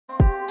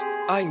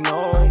I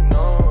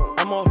know,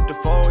 I'm off the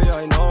phone,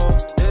 yeah, I know.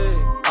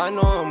 I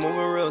know I'm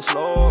moving real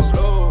slow.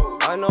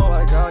 I know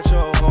I got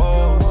your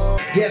hoe.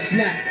 Guess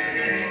not.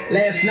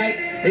 Last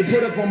night, they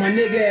put up on my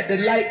nigga at the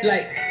light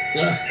like,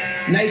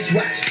 nice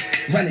watch,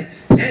 running.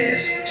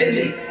 Hands in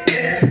the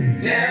air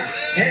now,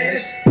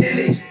 hands in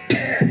the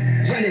air,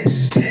 running.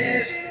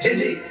 Hands in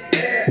the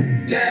air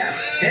now,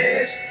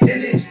 hands in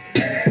the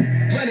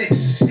air, running.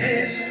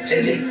 Hands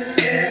in the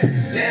air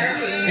now,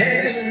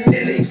 hands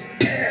in the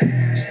air,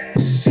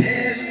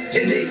 hands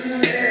in the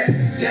air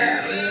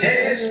now,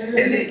 hands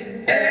in the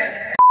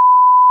air.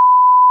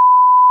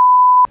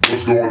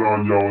 What's going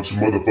on, y'all? It's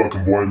your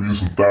motherfucking boy,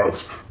 Musing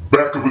Thoughts.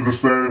 Back up in the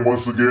stand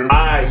once again.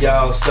 Alright,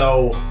 y'all,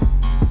 so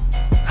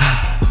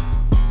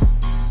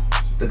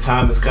the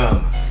time has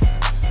come.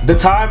 The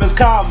time has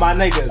come, my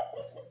niggas.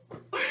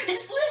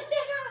 It's lit,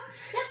 nigga.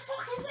 It's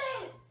fucking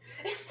lit.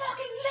 It's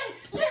fucking lit,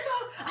 nigga.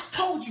 I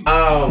told you.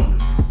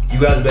 You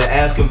guys have been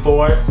asking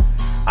for it.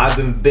 I've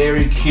been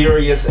very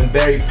curious and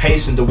very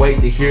patient to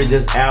wait to hear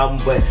this album,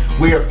 but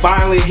we are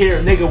finally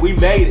here, nigga. We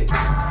made it.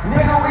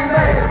 Nigga, we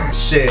made it.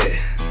 Shit,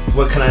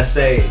 what can I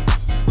say?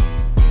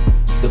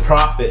 The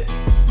prophet,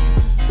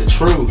 the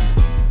truth,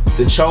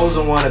 the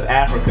chosen one of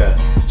Africa.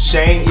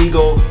 Shane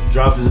Eagle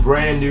dropped his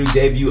brand new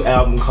debut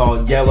album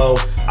called Yellow.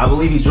 I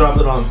believe he dropped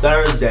it on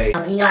Thursday.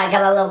 You know, I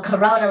got a little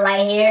Corona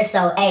right here,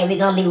 so hey, we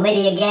gonna be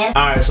litty again.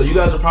 Alright, so you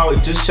guys are probably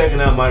just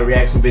checking out my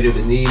reaction video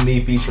to Need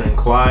Me featuring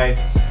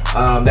Clyde.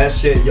 That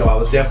shit, yo, I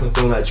was definitely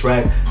feeling that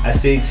track. I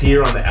see it's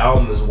here on the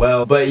album as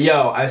well. But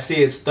yo, I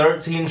see it's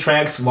 13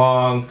 tracks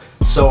long.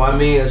 So I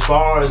mean, as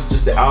far as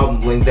just the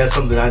album length, that's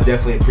something I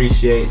definitely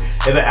appreciate.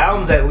 If an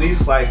album's at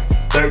least like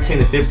 13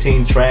 to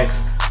 15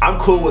 tracks, I'm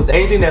cool with that.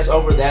 Anything that's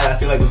over that, I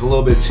feel like it's a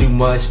little bit too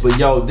much. But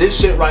yo, this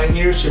shit right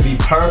here should be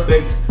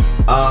perfect.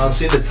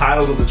 Seeing the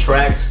titles of the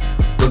tracks,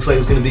 looks like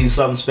it's gonna be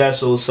something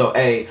special. So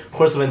hey, of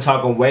course I've been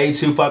talking way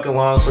too fucking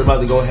long, so we're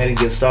about to go ahead and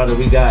get started.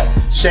 We got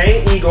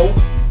Shane Eagle,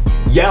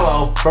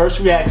 Yellow, first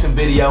reaction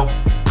video.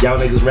 Y'all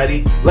niggas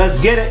ready?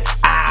 Let's get it.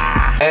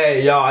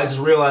 Hey y'all, I just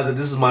realized that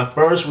this is my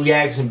first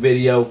reaction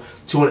video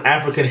to an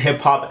African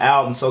hip-hop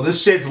album. So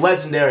this shit's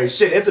legendary.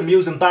 Shit, it's a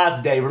Musing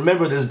Thoughts day.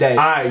 Remember this day.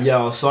 Alright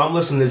y'all, so I'm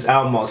listening to this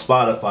album on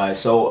Spotify.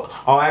 So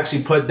I'll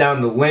actually put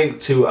down the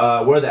link to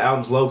where the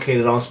album's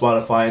located on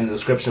Spotify in the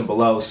description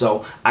below.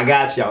 So I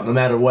got y'all, no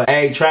matter what.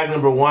 Hey, track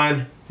number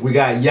 1, we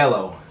got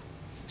Yellow.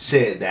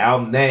 Shit, the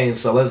album name,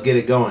 so let's get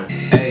it going.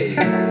 Hey.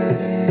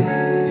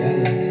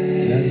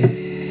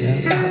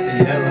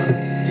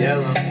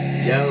 Yellow,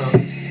 yellow.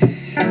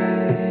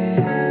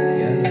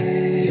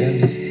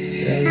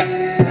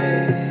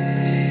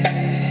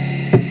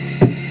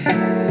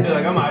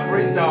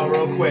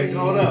 Real quick,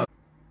 hold up.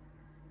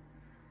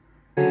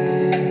 Yo,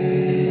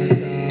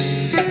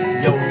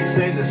 he's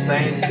saying the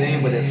same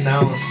thing, but it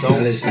sounds so.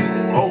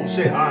 Oh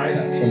shit, alright.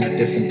 Cut from a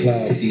different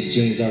cloth, these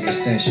jeans are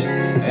essential.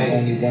 My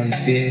only one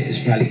fear is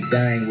probably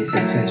dying with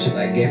potential.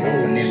 I gave up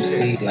an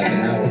MC like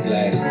an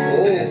hourglass.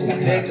 I asked my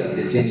pops if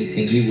there's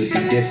anything he would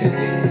do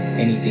differently,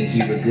 anything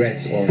he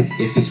regrets, or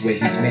if he's where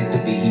he's meant to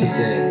be. He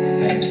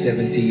said, I am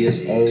 70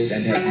 years old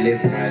and have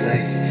lived my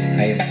life.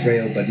 I am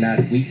frail but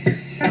not weak.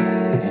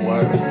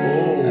 I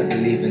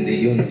believe in the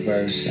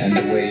universe and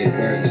the way it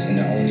works, and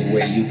the only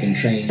way you can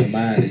train your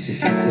mind is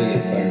if you free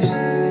it first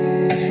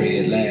and free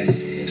it last.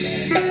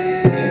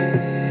 Yeah.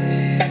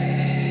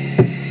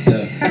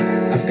 Look,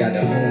 I've got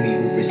a homie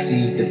who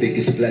received the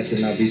biggest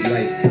blessing of his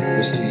life,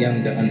 was too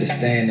young to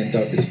understand and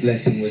thought this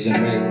blessing wasn't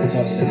right,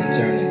 tossing and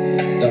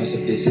turning. Thoughts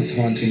of this is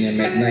haunting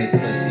him at night,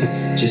 plus he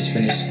just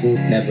finished school,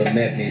 never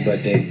met me,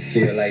 but they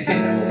feel like they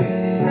know me.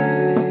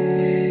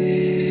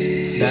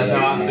 That's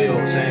how I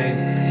feel,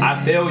 Shane.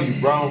 I feel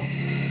you, bro.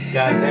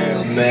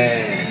 Goddamn.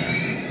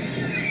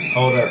 Man.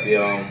 Hold up,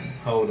 y'all.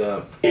 Hold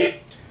up.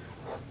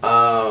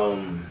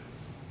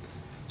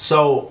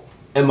 So,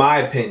 in my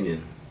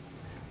opinion,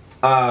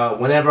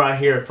 whenever I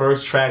hear a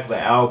first track of an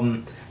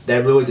album,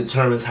 that really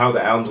determines how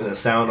the album's gonna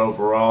sound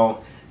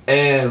overall.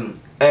 And,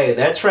 hey,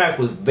 that track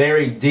was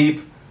very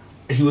deep.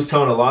 He was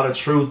telling a lot of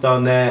truth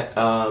on that,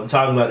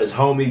 talking about his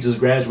homie just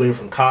graduating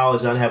from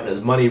college, not having his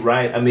money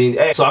right. I mean,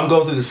 hey, so I'm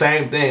going through the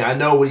same thing. I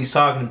know what he's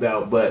talking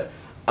about, but,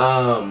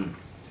 and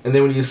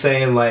then when you're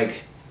saying,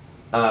 like,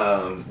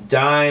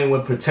 dying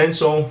with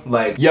potential,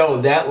 like, yo,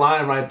 that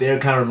line right there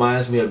kind of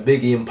reminds me of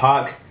Biggie and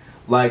Pac.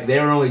 Like, they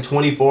were only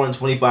 24 and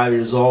 25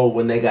 years old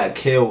when they got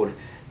killed.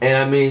 And,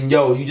 I mean,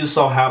 yo, you just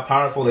saw how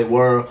powerful they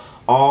were.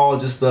 All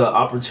just the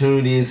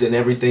opportunities and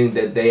everything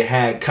that they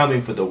had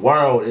coming for the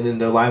world, and then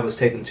their life was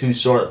taken too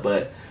short.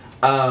 But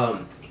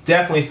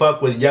definitely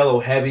fuck with Yellow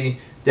heavy.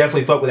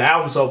 Definitely fuck with the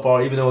album so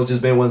far, even though it's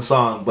just been one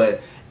song.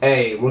 But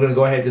hey, we're gonna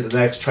go ahead to the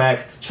next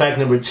track. Track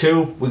number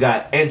 2, we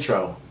got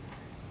Intro.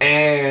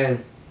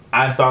 And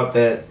I thought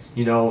that,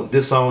 you know,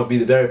 this song would be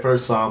the very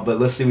first song, but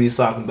let's see what he's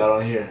talking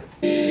about on here.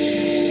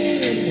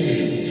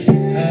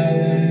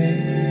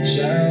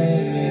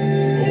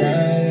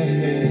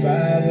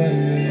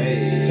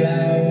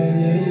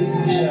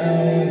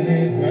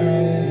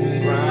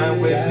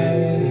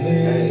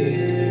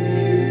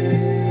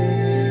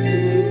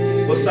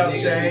 up,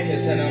 Shane?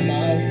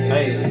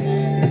 Hey.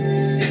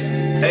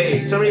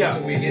 Hey, turn me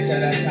up.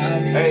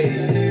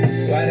 Hey.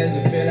 Why does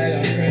it feel like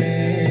I'm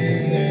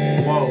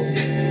dreaming? Whoa.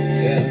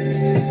 Yeah.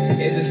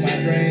 Is this my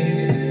dream?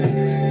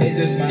 Is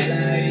this my life?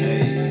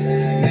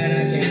 Man, I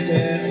can't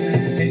tell.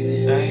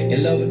 In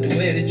love with the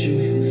way that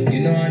you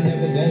know I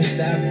never gonna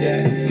stop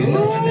that. You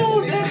know I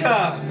never make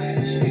a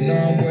smash. You know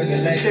I'm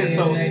working like shit's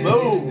so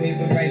smooth.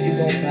 Paper right, you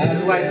gon' pop.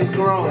 Just like this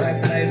Corona.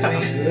 Rap life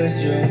ain't good,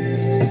 Joe.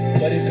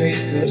 But it pays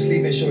good.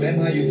 Sleep and show them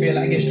how you feel.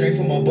 I get straight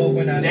from above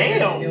when I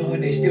damn.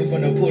 When they steal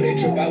from the pool, they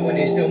trip out when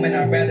they steal. Man,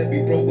 I'd rather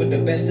be broke with the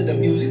best of the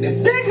music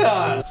than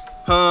nigga.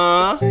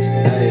 Huh?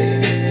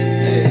 Hey.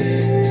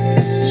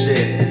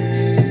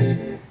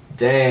 Shit.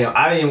 Damn,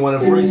 I didn't want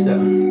to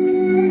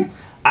freestyle.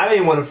 I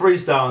didn't want to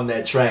freestyle on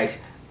that track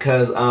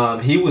because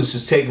he was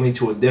just taking me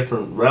to a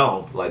different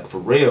realm, like for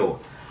real.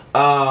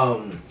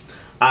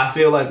 I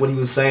feel like what he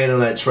was saying on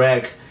that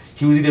track,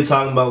 he was either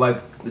talking about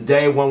like the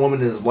day one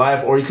woman in his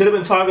life, or he could have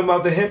been talking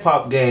about the hip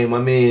hop game. I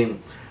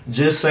mean,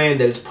 just saying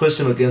that it's pushed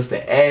him against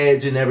the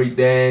edge and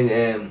everything,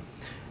 and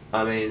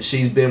I mean,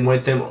 she's been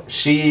with him.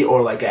 She,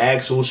 or like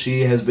actual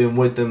she, has been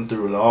with him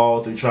through it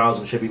all, through trials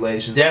and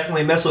tribulations.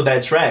 Definitely mess with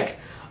that track.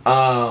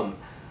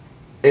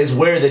 It's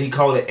weird that he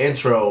called it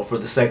intro for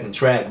the second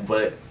track,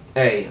 but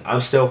hey,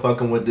 I'm still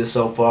fucking with this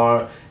so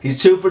far. He's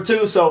 2 for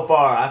 2 so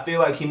far. I feel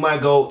like he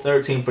might go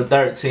 13 for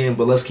 13,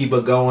 but let's keep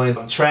it going.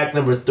 Track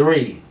number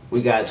 3,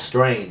 we got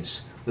Strange.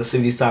 Let's see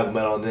what he's talking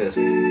about on this.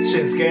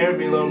 Shit scared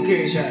me, little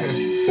kid.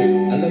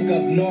 I look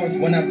up north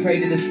when I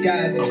pray to the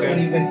skies. It's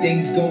funny when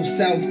things go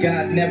south,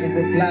 God never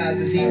replies.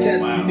 Is he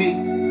testing me?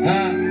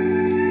 Huh?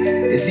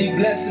 Is he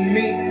blessing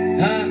me?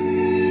 Huh?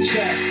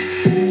 Check.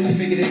 I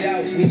figured it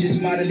out, we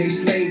just modern day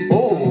slaves.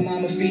 My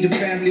mama feed the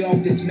family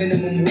off this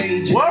minimum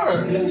wage.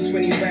 Word. Below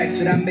 20 racks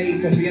that I made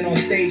from being on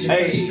stage in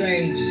front of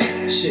strangers.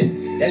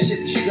 Shit, that shit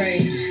the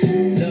strangest.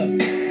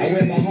 Look, I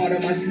wear my heart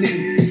on my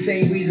sleeve. The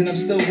same reason I'm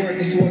still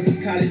working towards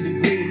this college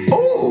degree.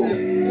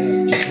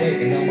 Just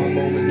waiting on my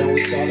moment, know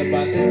it's all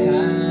about the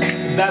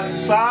time.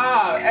 That's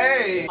time,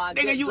 hey.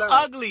 Nigga, you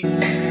ugly.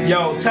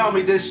 Yo, tell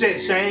me this shit,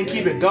 Shane.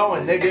 Keep it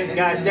going, nigga.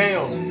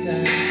 Goddamn.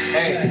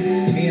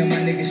 Hey. Me and my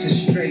niggas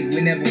is straight,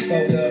 we never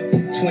fold up.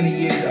 20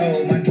 years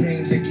old, my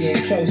dreams are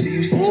getting closer.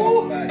 Used to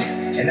talk about it,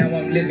 and now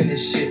I'm living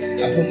this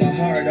shit. I put my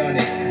heart on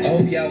it. I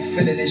hope y'all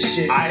feeling this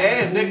shit. I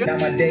am, nigga. Now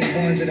my day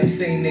ones of them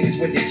same niggas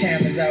with their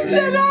cameras out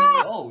like,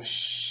 Oh,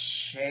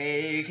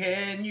 shit,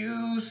 can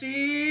you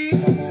see?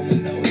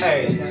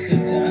 Hey,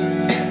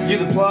 you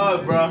the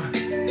plug, bro.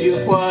 You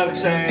the plug,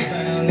 Shane.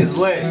 It's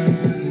lit.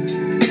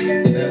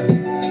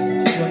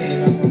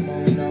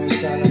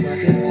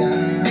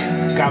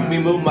 Got me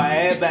moving my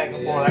head back and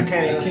forth. I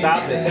can't even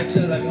stop it.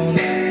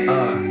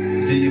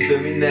 Do you feel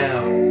me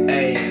now?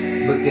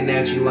 Hey, looking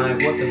at you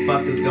like, what the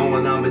fuck is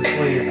going on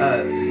between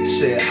us?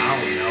 Shit,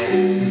 I don't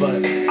know.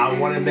 But I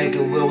want to make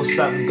a little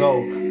something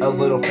go a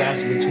little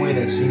faster between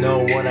us. You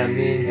know what I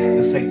mean?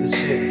 Let's take this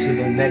shit to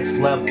the next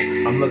level.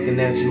 I'm looking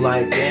at you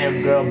like,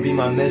 damn girl, be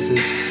my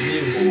Mrs.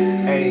 Muse.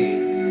 Hey.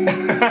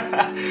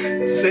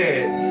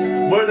 Shit.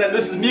 Where's that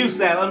Mrs. Muse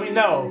at? Let me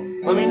know.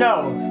 Let me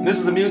know.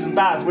 Mrs. Muse and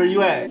Thoughts, where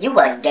you at? You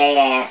a gay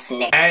ass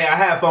nigga. Hey, I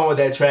had fun with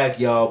that track,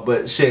 y'all,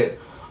 but shit,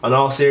 on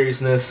all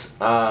seriousness,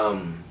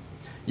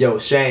 yo,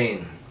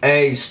 Shane.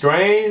 Hey,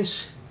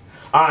 Strange.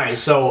 Alright,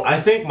 so I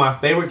think my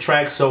favorite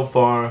track so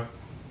far,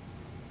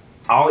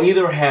 I'll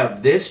either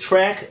have this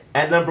track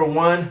at number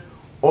 1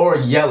 or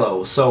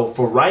Yellow. So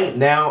for right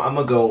now, I'm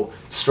gonna go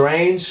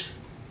Strange,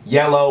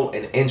 Yellow,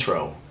 and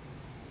Intro.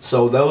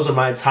 So those are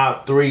my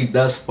top 3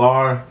 thus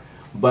far.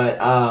 But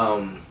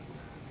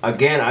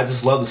again, I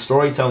just love the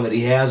storytelling that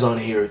he has on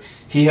here.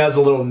 He has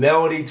a little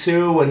melody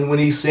too when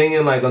he's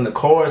singing, like on the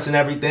chorus and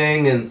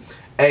everything. And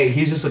hey,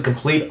 he's just a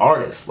complete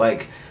artist.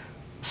 Like,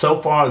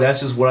 so far, that's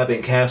just what I've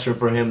been capturing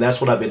for him.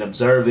 That's what I've been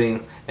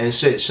observing. And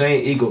shit,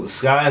 Shane Eagle, the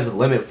sky's the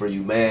limit for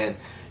you, man.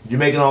 You're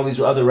making all these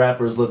other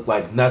rappers look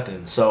like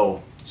nothing.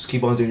 So just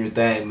keep on doing your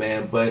thing,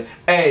 man. But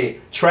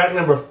hey, track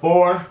number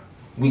 4,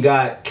 we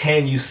got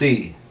Can You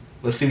See?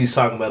 Let's see what he's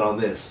talking about on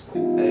this.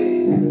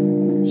 Hey,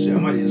 shit, I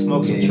might need to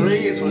smoke some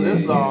trees for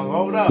this song.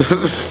 Hold up.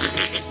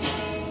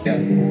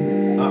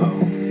 Uh-oh.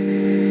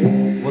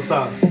 What's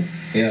up?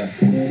 Yeah.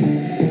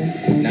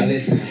 Now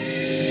listen.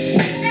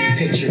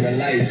 Picture a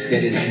life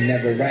that is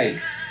never right,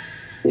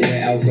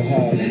 where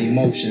alcohol and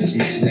emotions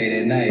mix late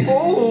at night.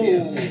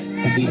 Yeah.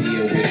 We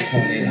deal with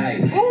call it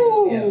hype.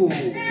 Yeah.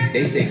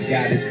 They say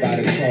God is about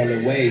to crawl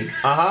away.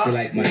 Feel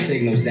like my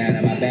signal's down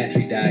and my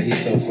battery died.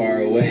 He's so far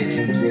away.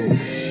 Come through.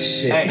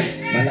 Shit. Hey,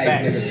 my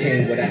life never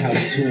came with a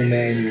how-to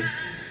manual.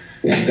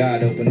 And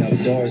God opened up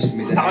doors for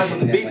me that I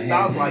could never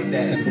have. Like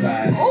that.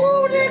 Survive.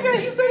 Oh, nigga,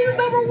 he said he's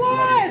number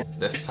 1.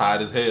 That's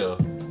tight as hell.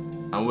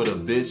 I'm with a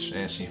bitch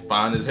and she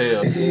fine as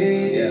hell.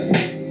 Yeah.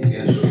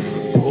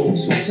 Oh,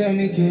 so tell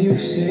me, can you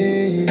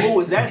see? Oh,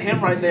 is that him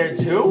right there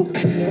too?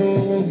 And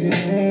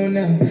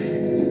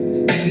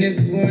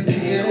if you want to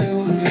get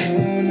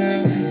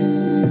now,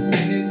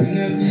 and if you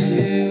never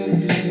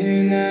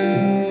see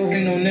now,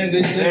 ain't no nigga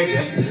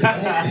negativity. I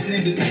hope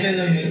these niggas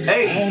feeling me.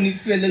 I only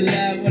feel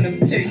alive when I'm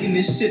taking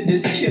this shit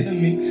that's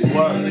killing me.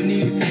 I'ma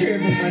need a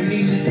crib on my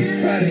knees just for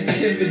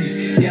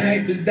productivity. Your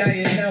hype is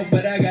dying out,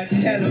 but I got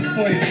talent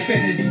for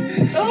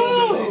infinity.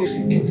 Oh!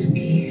 It's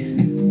me.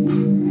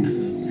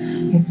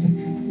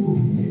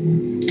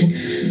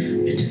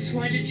 I just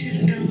wanted you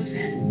to know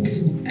that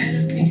I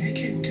don't think I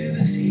can do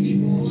this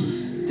anymore.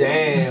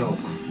 Damn.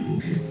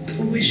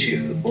 I wish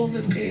you all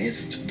the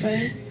best,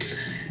 but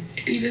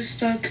I need to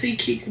start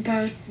thinking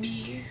about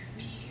me.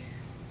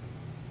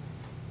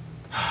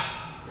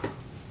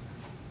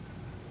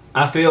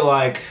 I feel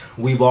like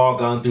we've all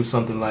gone through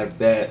something like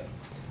that,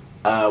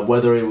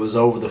 whether it was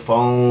over the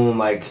phone,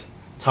 like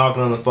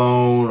talking on the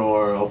phone,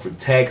 or over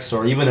text,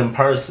 or even in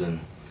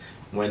person,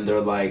 when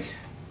they're like,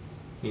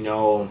 you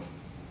know,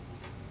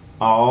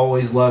 I'll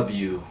always love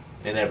you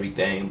and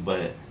everything,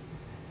 but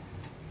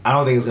I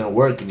don't think it's gonna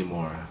work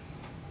anymore.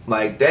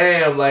 Like,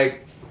 damn,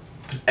 like,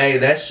 hey,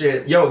 that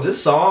shit, yo,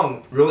 this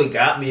song really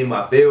got me in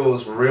my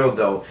feels for real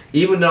though.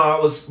 Even though I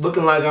was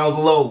looking like I was a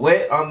little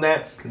lit on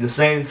that, at the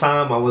same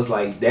time I was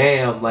like,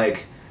 damn,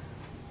 like,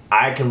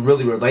 I can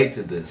really relate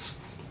to this.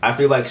 I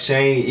feel like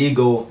Shane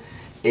Eagle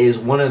is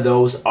one of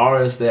those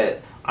artists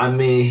that, I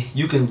mean,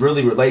 you can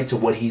really relate to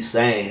what he's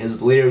saying.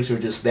 His lyrics are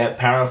just that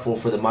powerful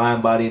for the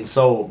mind, body, and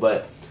soul.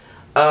 But,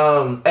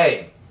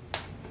 hey,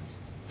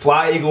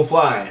 fly, Eagle,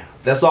 fly.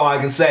 That's all I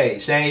can say.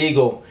 Shane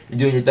Eagle, you're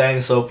doing your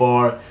thing so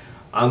far.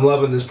 I'm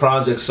loving this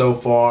project so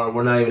far.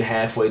 We're not even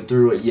halfway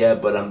through it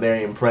yet, but I'm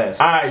very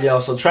impressed. Alright, y'all,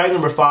 so track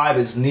number 5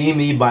 is Need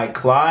Me by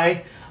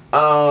Cly.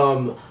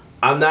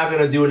 I'm not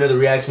going to do another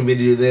reaction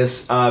video to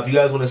this. If you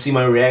guys want to see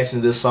my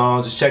reaction to this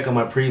song, just check out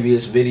my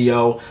previous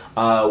video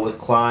with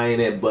Cly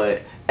in it.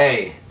 But,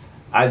 hey,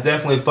 I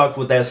definitely fucked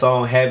with that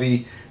song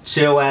heavy.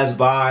 Chill-ass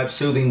vibe,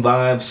 soothing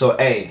vibe. So,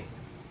 hey,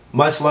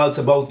 much love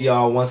to both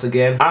y'all once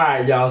again.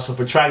 Alright, y'all, so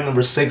for track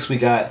number 6, we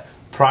got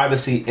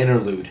Privacy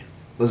Interlude.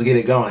 Let's get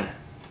it going.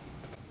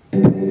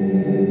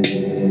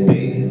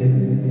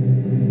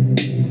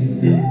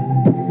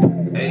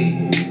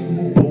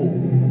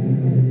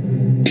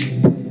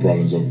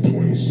 Problems up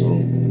 20 so.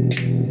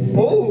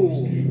 Oh.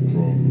 Let's get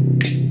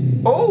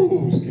drunk.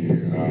 Oh. Let's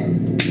get high.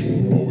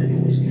 All we do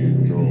is get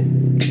drunk.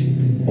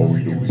 All we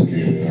do is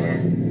get high.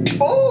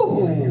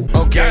 Oh.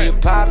 Okay, you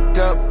popped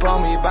up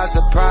on me by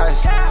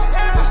surprise.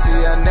 And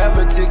see, I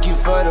never took you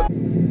for the.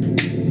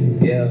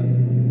 Yeah.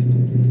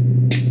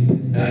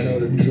 I know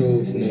the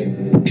truth,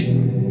 nigga.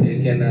 You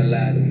cannot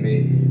lie to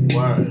me.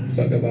 Word.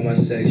 Fuck up on my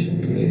section,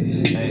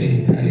 please.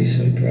 Hey. I need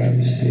some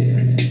privacy.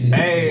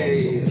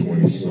 Hey.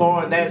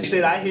 Pouring that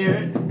shit, I hear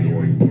it.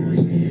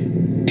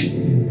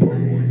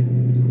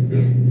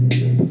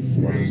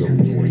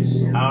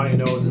 I don't even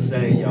know what to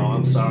say, y'all.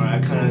 I'm sorry. I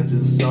kind of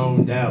just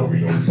zoned out.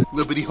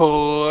 Liberty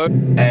whore.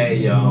 Hey,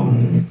 yo.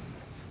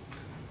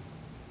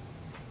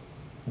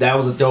 That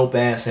was a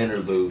dope-ass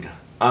interlude.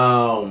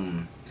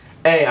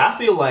 Hey, I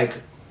feel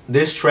like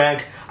this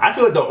track, I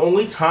feel like the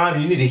only time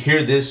you need to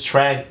hear this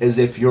track is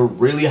if you're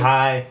really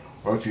high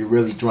or if you're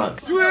really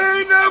drunk. You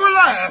ain't never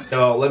lied.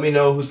 Yo, let me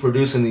know who's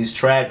producing these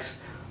tracks.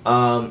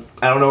 I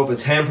don't know if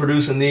it's him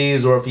producing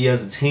these or if he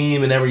has a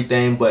team and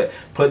everything, but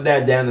put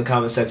that down in the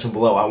comment section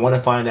below. I want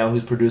to find out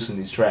who's producing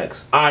these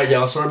tracks. Alright,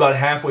 y'all, so we're about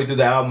halfway through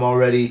the album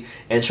already,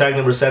 and track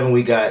number 7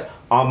 we got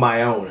On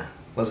My Own.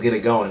 Let's get it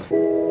going.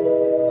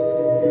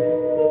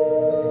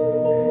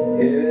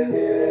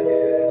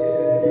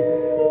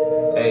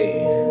 Hey.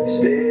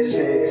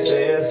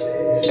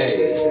 Hey.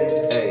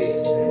 Hey.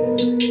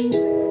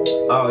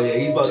 Oh yeah,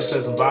 he's about to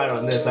spend some bite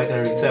on this, I can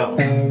already tell.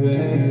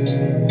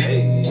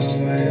 Hey.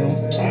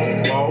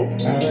 Whoa. I've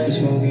been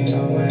smoking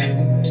on my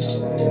own.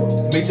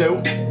 Me too.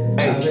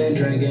 Hey. I've been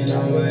drinking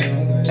on my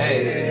own.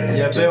 Hey.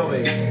 You feel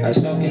me? I'm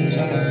smoking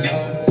on my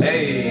own.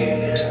 Hey.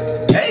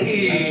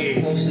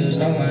 Hey.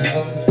 Posted on my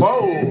own.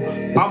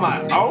 Whoa. On my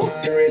own?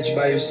 You're rich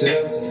by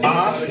yourself.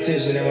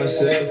 Competition in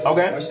myself.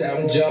 Okay. Watch that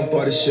one jump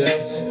on the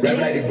shelf. Rap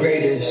like the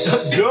greatest.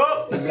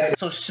 Jump.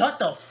 So shut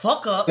the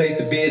fuck up. Place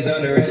to be is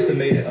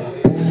underestimated.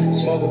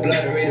 Smoke a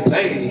blunt, read a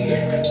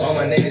Hey. All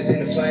my niggas in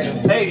the final.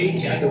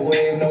 Hey. Got the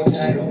wave, no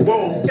title.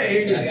 Whoa.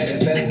 Hey. I got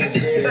the fast and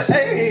furious.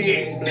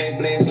 Hey. Bling,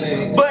 bling,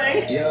 bling.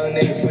 Bang. Young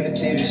nigga from the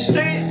TV show.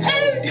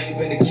 Hey. Deep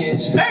in the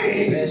kitchen.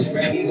 Hey. Best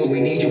rap Eagle, we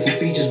need you for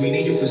features, we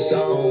need you for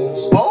songs.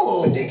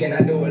 Oh. But they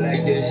cannot do it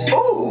like this.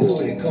 Oh.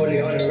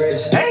 Coley on the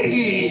wrist.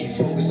 Hey.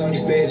 Focus on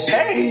your bitch.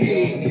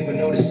 Hey. You don't even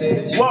know the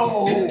sentence.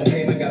 Whoa. The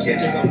paper got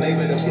bitches on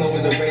labor. The flow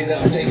is a razor.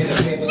 I'm taking the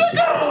papers.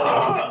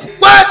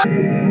 What?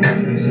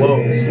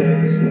 Whoa.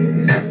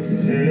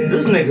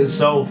 This nigga's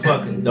so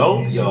fucking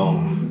dope,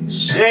 y'all.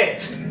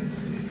 Shit.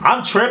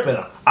 I'm tripping.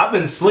 I've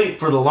been asleep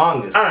for the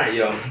longest. Alright,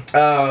 yo.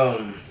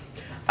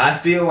 I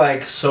feel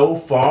like so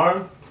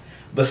far,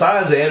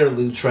 besides the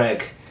interlude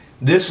track,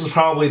 this was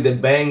probably the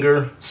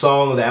banger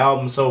song of the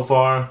album so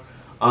far.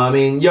 I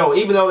mean, yo,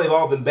 even though they've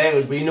all been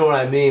bangers, but you know what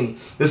I mean.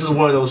 This is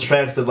one of those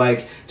tracks that,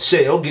 like,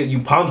 shit, it'll get you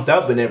pumped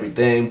up and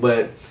everything.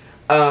 But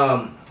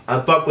I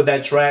fuck with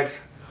that track,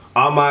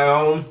 On My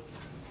Own.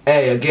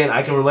 hey, again,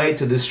 I can relate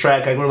to this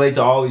track. I can relate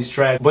to all these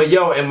tracks. But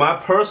yo, in my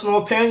personal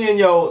opinion,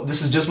 yo,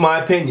 this is just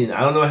my opinion.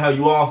 I don't know how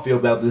you all feel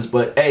about this,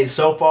 but hey,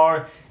 so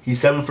far, he's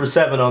 7 for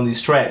 7 on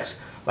these tracks.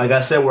 Like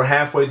I said, we're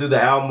halfway through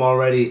the album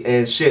already,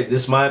 and shit,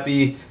 this might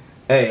be,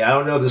 hey, I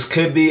don't know, this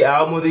could be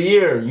album of the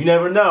year. You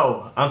never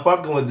know. I'm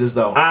fucking with this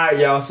though. Alright,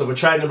 y'all, so for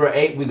track number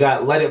 8, we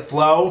got Let It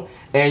Flow.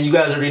 And you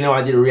guys already know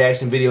I did a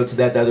reaction video to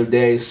that the other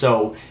day.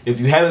 So if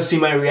you haven't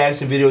seen my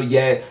reaction video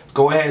yet,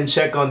 go ahead and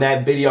check on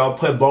that video. I'll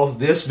put both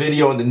this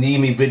video and the Need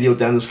Me video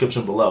down in the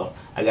description below.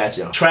 I got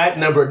you. Track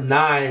number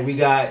 9, we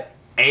got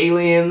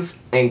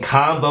Aliens and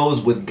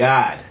Convos with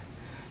God.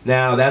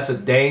 Now, that's a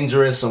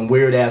dangerous, some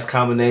weird-ass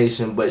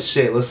combination, but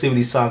shit, let's see what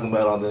he's talking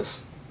about on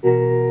this.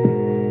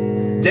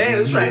 Damn,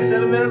 this track's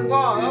 7 minutes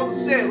long. Oh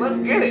shit, let's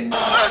get it.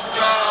 Let's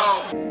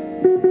go!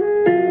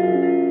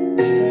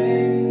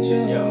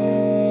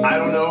 Yo, I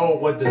don't know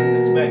what to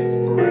expect,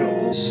 for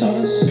real.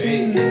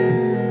 Hey.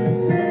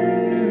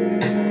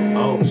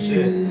 Oh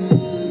shit.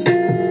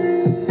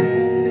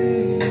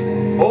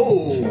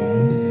 Oh!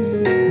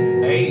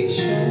 Hey.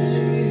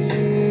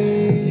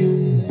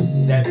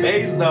 That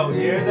bass though, you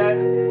hear that?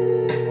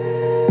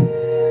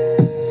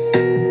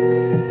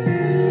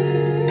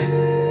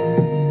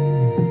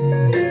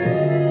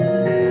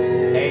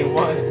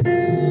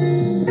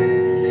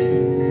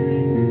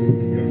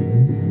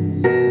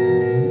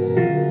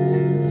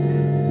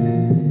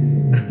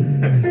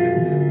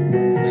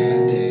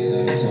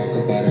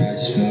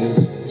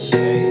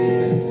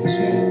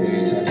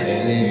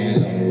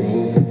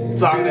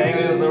 Talking to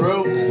aliens on the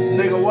roof,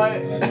 nigga, what? I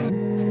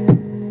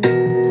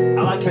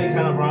like how he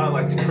kind of brought out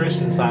like the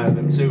Christian side of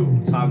him too,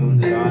 talking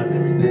to God and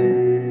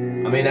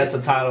everything. I mean, that's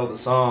the title of the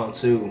song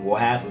too, well,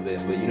 half of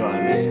it, but you know what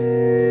I mean.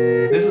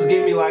 This is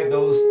giving me like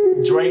those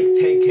Drake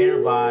Take Care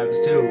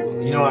vibes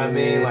too, you know what I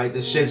mean? Like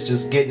this shit's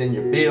just getting in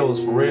your feels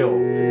for real,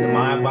 the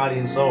mind, body,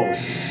 and soul.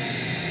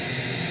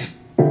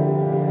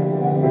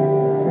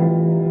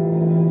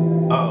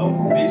 Uh-oh,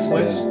 beat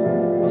switch,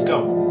 let's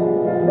go.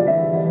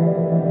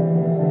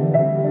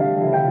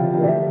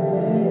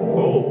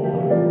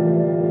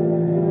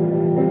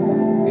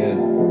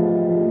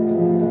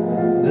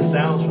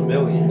 Sounds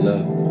familiar.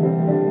 Look,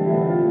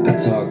 I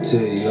talk to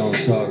you, you don't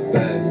talk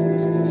back.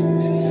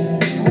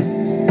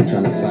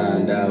 Trying to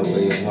find out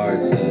where your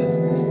heart's at.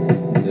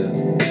 Yeah.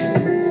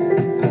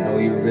 I know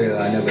you're real,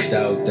 I never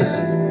doubt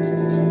that.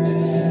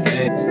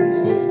 Hey.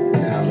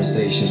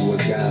 Conversations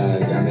with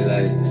God got me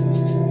like.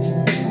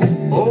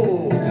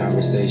 Oh.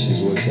 Conversations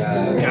with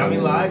God got me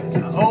like.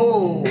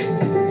 Oh.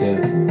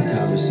 Yeah.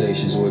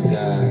 Conversations with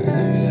God got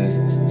me like.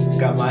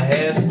 Got my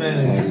head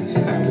spinning. All these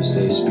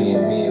conversations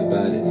being me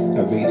about it.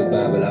 I read the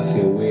Bible, I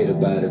feel weird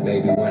about it.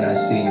 Maybe when I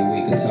see you,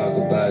 we can talk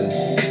about it.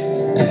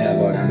 And have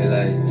all that me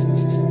like.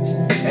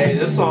 Hey,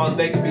 this song's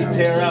making me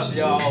tear up,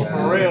 y'all.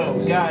 For real.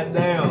 God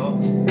damn.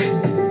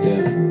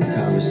 Yeah,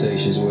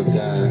 conversations with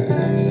God. I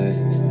mean, like.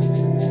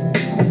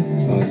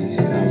 All these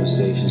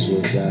conversations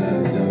with God. I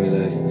mean,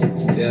 like.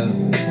 Yeah.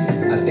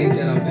 I think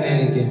that I'm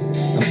panicking.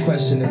 I'm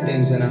questioning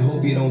things, and I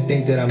hope you don't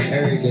think that I'm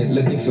arrogant.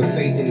 Looking for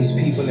faith in these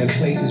people and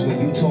places when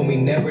you told me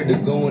never to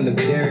go and look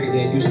there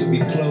again. Used to be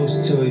close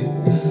to you,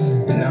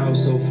 and now I'm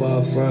so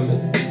far from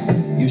it.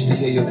 Used to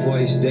hear your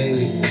voice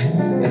daily,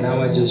 and now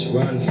I just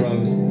run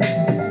from it.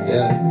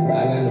 Yeah,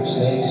 I got no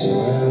snakes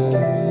around.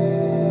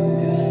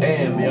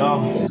 Damn,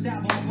 y'all.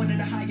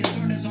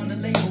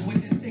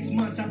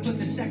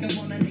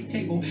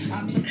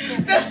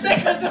 This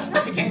nigga's the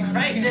freaking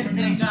greatest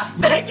nigga.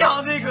 Thank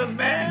y'all niggas,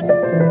 man.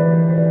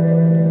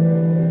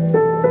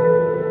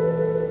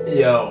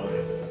 Yo.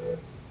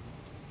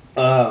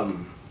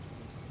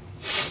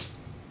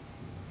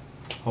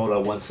 Hold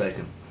on 1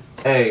 second.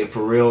 Hey,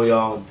 for real,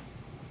 y'all.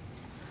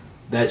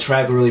 That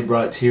track really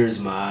brought tears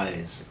to my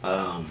eyes.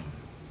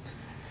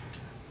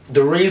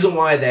 The reason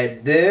why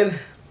that did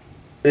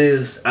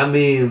is, I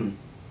mean,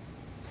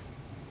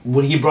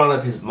 when he brought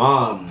up his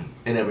mom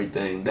and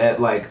everything, that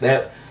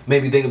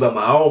made me think about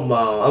my own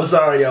mom. I'm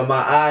sorry, y'all, my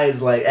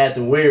eyes like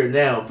acting weird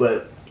now,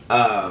 but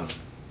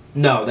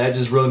no, that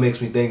just really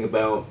makes me think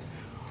about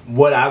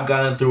what I've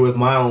gone through with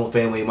my own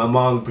family, my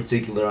mom in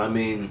particular. I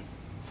mean,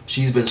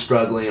 she's been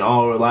struggling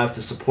all her life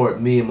to support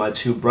me and my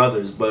 2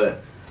 brothers,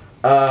 but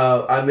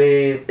I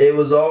mean, it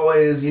was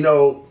always, you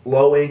know,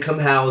 low income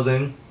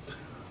housing,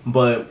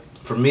 but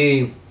for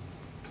me,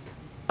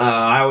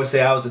 I always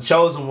say I was the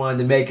chosen one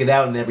to make it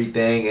out and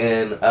everything,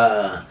 and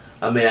I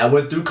mean, I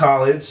went through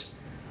college.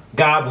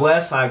 God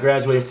bless, I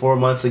graduated 4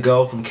 months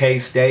ago from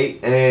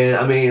K-State, and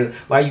I mean,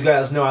 like you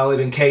guys know, I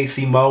live in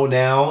KC-Mo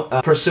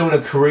now, pursuing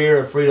a career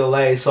at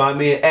Frito-Lay, so I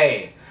mean,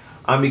 hey,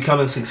 I'm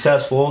becoming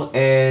successful,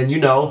 and you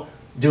know,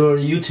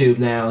 doing YouTube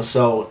now,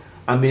 so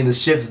I mean, the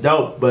shit's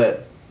dope,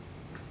 but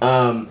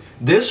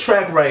this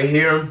track right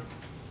here,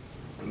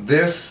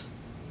 this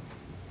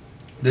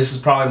is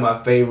probably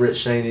my favorite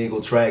Shane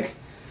Eagle track.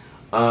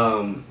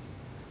 I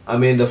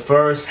mean, the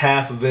first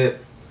half of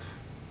it,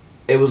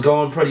 it was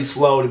going pretty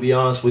slow, to be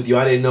honest with you.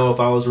 I didn't know if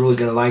I was really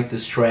going to like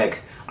this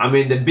track. I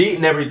mean, the beat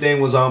and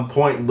everything was on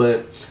point,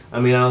 but I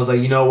mean, I was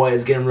like, you know what,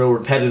 it's getting real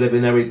repetitive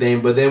and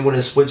everything. But then when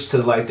it switched to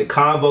like the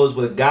Convos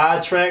with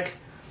God track,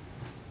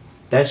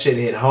 that shit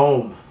hit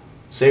home,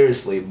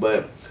 seriously.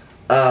 But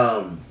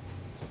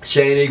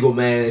Shane Eagle,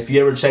 man, if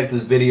you ever check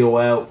this video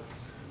out,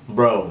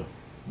 bro,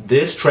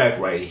 this track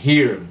right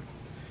here,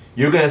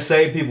 you're gonna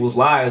save people's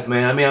lives,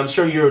 man. I mean, I'm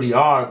sure you already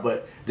are,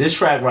 but this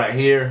track right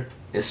here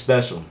is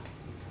special.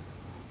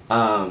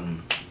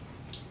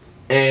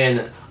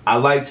 And I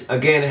liked,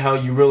 again, how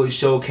you really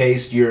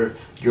showcased your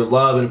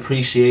love and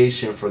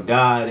appreciation for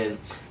God and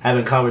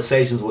having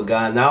conversations with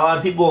God. Not a lot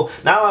of people,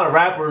 not a lot of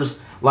rappers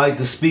like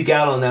to speak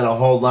out on that a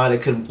whole lot.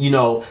 It could, you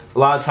know, a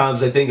lot of times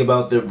they think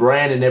about their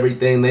brand and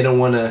everything. They don't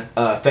want to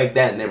affect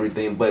that and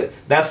everything. But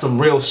that's some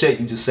real shit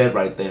you just said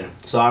right there.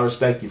 So I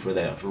respect you for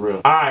that, for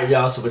real. All right,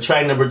 y'all. So for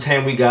track number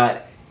 10, we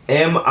got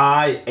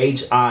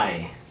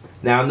M-I-H-I.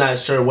 Now, I'm not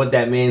sure what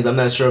that means. I'm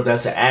not sure if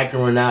that's an acronym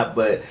or not,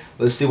 but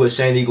let's see what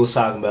Shane Eagle's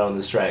talking about on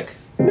this track.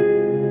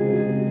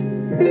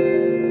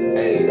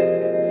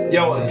 Hey.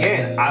 Yo,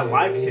 again, I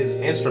like his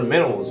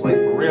instrumentals. Like,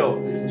 for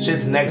real,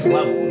 shit's next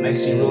level. It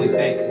makes you really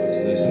think.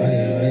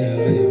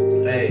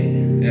 Hey.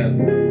 Yeah.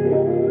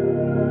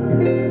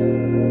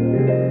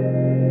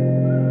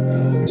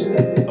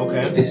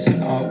 Okay. This is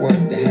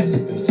artwork that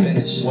hasn't been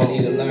finished. Whoa. I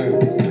need to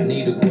learn. I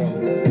need to grow.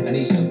 I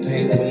need some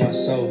pain for my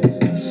soul.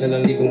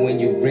 Feeling even when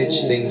you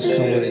rich, things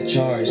come with a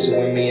charge. So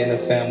when me and the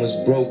fam was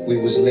broke, we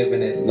was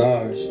living at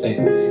large. Ay,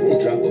 they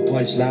drop a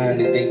punchline,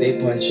 they think they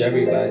punch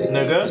everybody.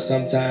 Nigga. But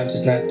sometimes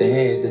it's not the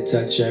hands that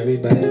touch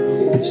everybody.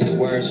 It's the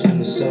words from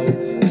the soul.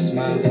 A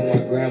smile from my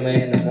grandma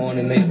in the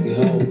morning make me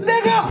whole.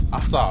 Nigga!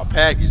 I saw a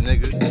package,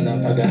 nigga. And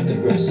up, I got the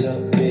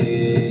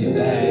recipe.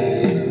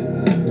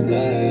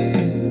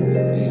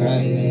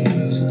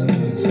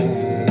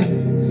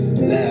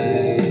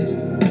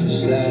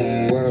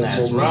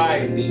 That's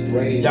right.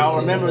 Y'all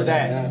remember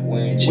that.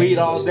 Weed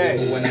all day.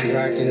 When I'm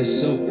rocking a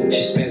suit,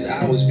 she spends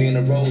hours being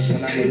a rose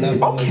when I'm in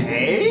love.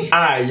 Okay.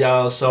 Alright,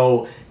 y'all.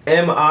 So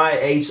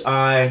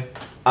M-I-H-I,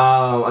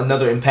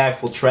 another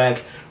impactful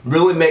track.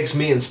 Really makes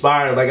me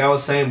inspired. Like I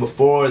was saying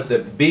before, the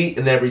beat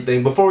and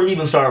everything. Before he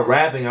even started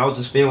rapping, I was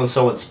just feeling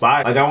so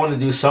inspired. Like I want to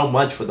do so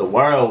much for the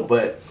world.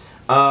 But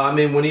I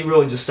mean, when he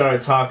really just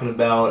started talking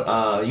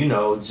about, you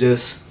know,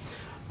 just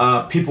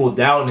people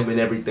doubting him and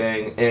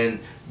everything, and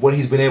what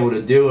he's been able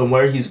to do and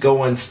where he's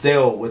going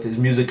still with his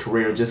music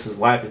career, just his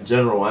life in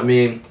general. I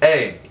mean,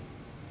 hey,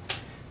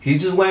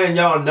 he's just letting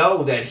y'all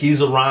know that he's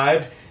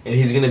arrived and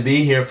he's gonna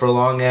be here for a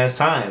long ass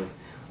time.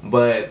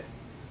 But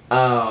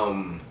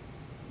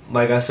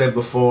like I said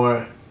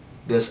before,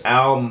 this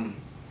album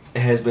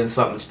has been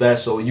something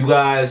special. You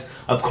guys,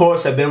 of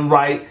course, have been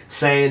right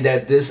saying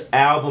that this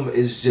album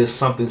is just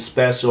something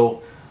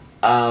special.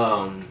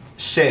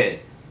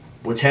 Shit,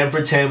 we're 10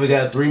 for 10. We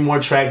got 3 more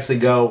tracks to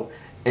go.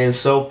 And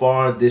so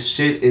far, this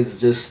shit is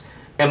just,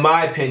 in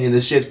my opinion,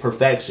 this shit's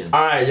perfection.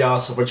 Alright, y'all,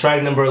 so for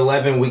track number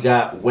 11, we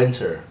got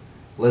Winter.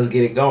 Let's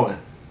get it going.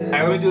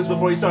 Hey, let me do this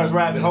before he starts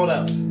rapping. Hold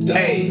up.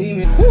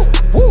 Hey.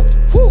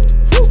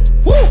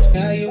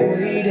 Now you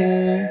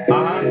waiting.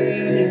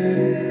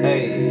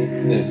 Hey.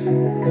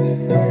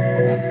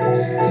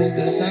 Cause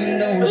the sun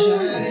don't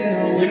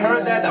shine. You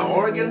heard that? The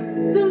organ?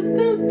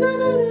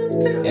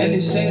 And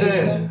they say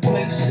there's no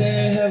place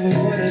in heaven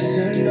for the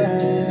sinner.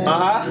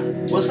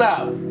 What's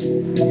up?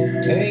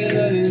 Hey,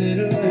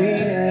 little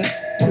lady,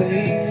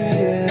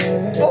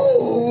 lady.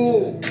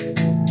 Ooh.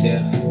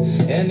 Yeah.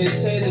 And they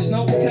say there's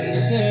no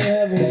place in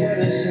heaven for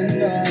the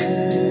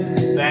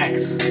sinner.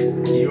 Facts.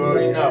 You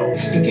already know.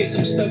 In case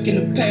I'm stuck in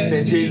the past.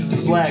 Say Jesus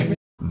is black.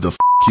 The f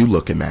you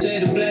looking at? Say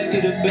the black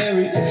of the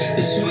berry,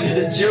 the sweet of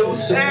the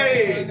juice.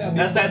 Hey,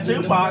 that's that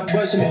Tupac.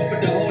 Brush him off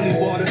with the holy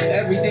water.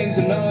 Everything's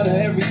in order,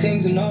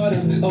 everything's in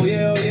order. Oh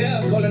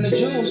yeah, calling the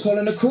Jews,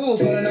 calling the crew,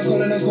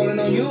 calling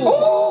on you.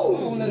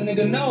 Ooh. Let a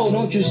nigga know,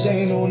 don't you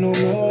say no.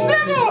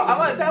 Nigga, I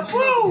like that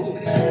blue.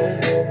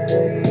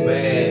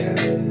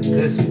 Man,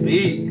 this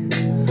beat.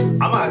 I'm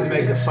gonna have to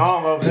make a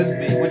song over this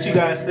beat. What you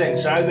guys think?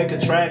 Should I make a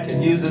track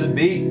and use this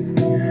beat?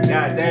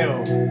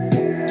 Goddamn.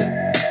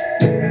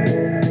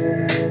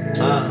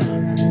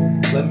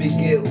 Let me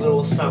get a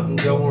little something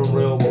going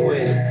real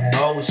quick.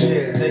 Oh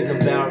shit,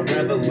 thinking about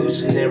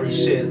revolutionary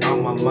shit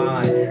on my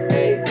mind.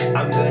 Hey,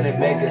 I'm gonna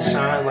make it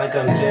shine like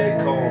I'm J.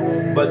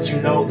 Cole. But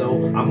you know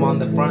though, I'm on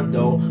the front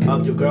door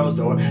of your girl's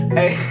door.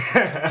 Hey,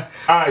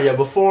 alright, yeah,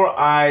 before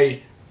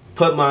I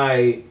put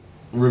my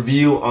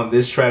review on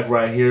this track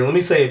right here, let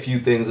me say a few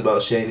things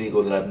about Shane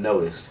Eagle that I've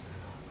noticed.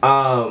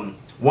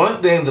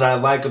 One thing that I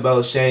like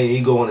about Shane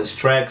Eagle on his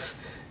tracks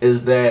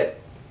is that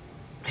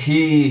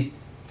he,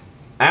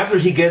 after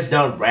he gets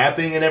done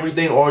rapping and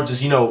everything, or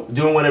just, you know,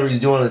 doing whatever he's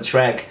doing on the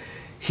track,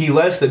 he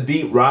lets the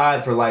beat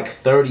ride for like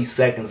 30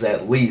 seconds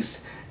at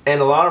least.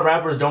 And a lot of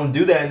rappers don't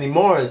do that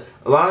anymore.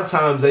 A lot of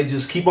times they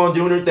just keep on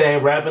doing their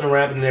thing, rapping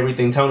and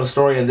everything, telling a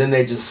story, and then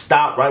they just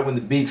stop right when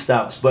the beat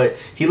stops. But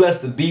he lets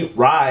the beat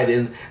ride,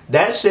 and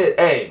that shit,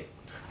 hey,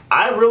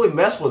 I really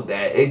mess with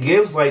that. It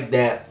gives like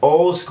that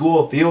old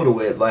school feel to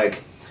it.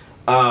 Like,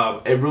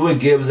 It really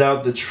gives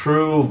out the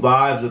true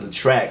vibes of the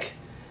track.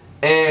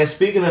 And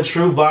speaking of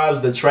true vibes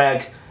of the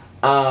track,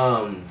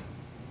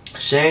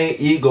 Shane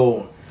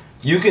Eagle,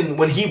 you can,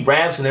 when he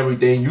raps and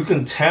everything, you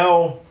can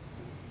tell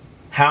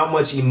how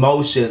much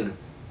emotion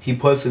he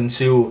puts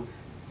into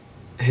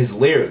his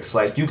lyrics.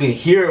 Like, you can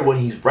hear it when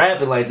he's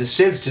rapping. Like, the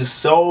shit's just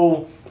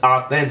so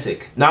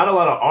authentic. Not a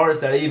lot of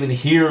artists that I even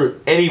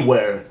hear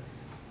anywhere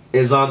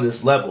is on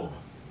this level.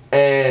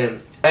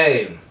 And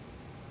hey,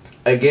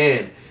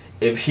 again,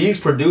 if he's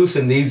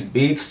producing these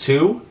beats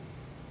too,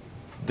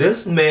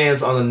 this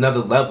man's on another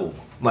level.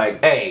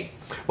 Like, hey,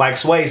 like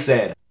Sway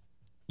said,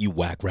 you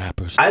whack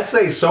rappers. I'd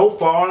say so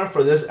far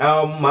for this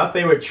album, my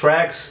favorite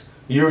tracks,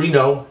 you already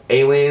know,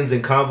 Aliens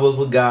and Convos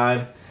with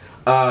God,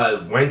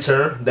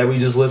 Winter that we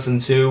just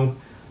listened to,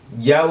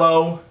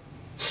 Yellow,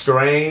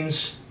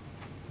 Strange,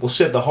 well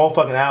shit, the whole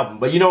fucking album.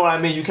 But you know what I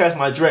mean, you catch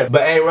my drift.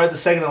 But hey, we're at the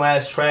second to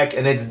last track,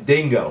 and it's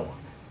Dingo.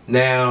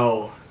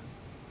 Now,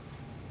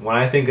 when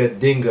I think of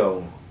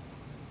Dingo,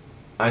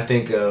 I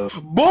think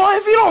of... Boy,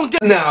 if you don't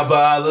get... Nah,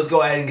 but let's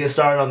go ahead and get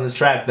started on this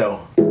track,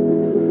 though.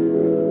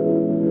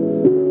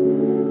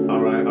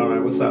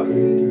 Alright, what's up?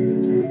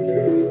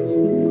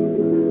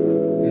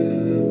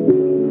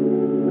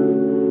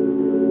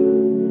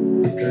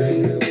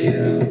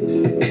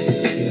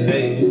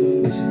 Hey.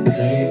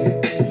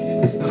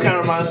 This kind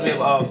of reminds me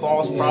of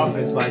False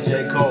Prophets by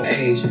J. Cole.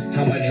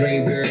 How my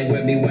dream girl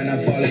with me when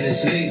I'm falling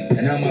asleep,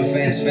 and how my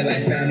fans feel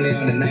like family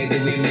on the night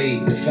that we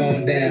meet. The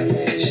phone down,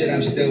 shit,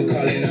 I'm still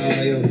calling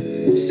on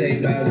you. Say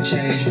about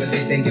change, but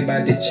they thinking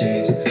about the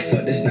change.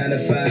 For this 9 to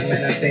 5,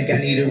 man, I think I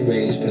need a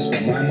raise. Plus my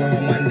mama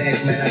on my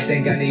neck, man, I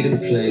think I need a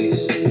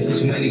place.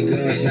 Too many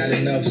guns, not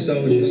enough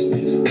soldiers.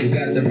 You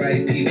got the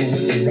right people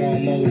with the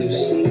wrong motives.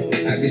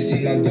 I can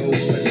see my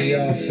goals, but they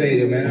all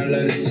faded, man. I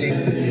love the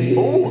team.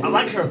 Oh, I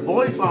like her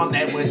voice on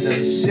that with the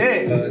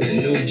shit. The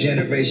new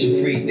generation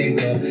free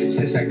thinker.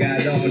 Since I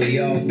got on, they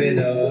all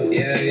bitter.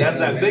 Yeah. That's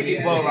that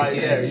Biggie flow right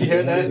there. You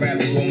hear that?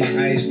 Rappers with my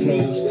eyes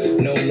closed,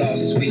 no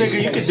losses.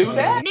 Nigga, you can do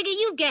that? Nigga,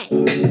 you gay.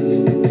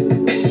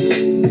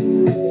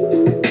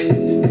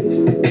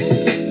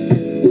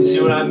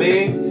 See what I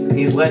mean?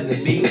 He's letting the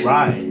beat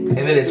ride, and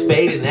then it's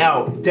fading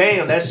out.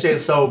 Damn, that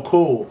shit's so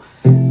cool.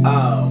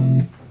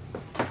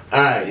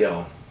 Alright,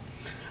 yo.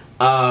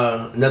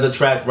 Another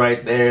track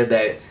right there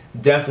that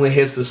definitely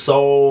hits the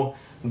soul,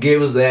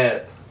 gives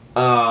that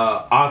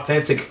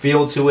authentic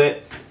feel to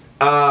it.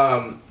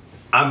 I'm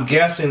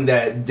guessing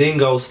that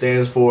Dingo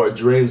stands for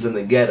Dreams in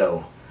the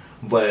Ghetto.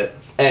 But,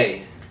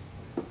 hey,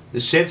 the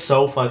shit's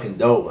so fucking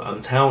dope, I'm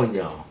telling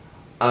y'all.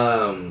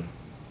 I'm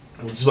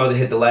just about to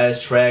hit the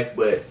last track,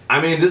 but I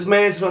mean, this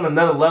man's on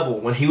another level.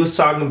 When he was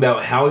talking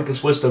about how he can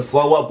switch the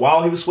flow up,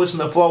 while he was switching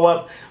the flow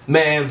up,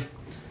 man,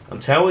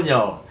 I'm telling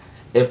y'all,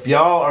 if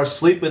y'all are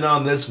sleeping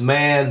on this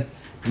man,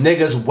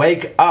 niggas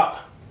wake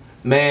up.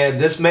 Man,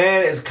 this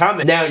man is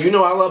coming. Now, you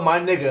know I love my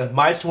nigga,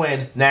 my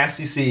twin,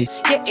 Nasty C.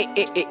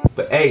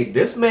 But hey,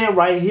 this man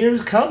right here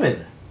is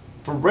coming.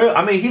 For real.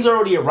 I mean, he's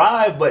already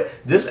arrived, but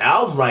this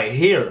album right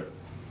here,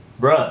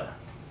 bruh,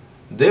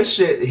 this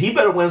shit, he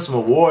better win some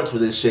awards for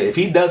this shit. If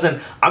he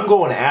doesn't, I'm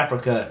going to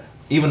Africa,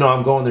 even though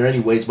I'm going there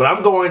anyways. But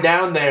I'm going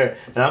down there,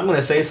 and I'm going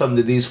to say something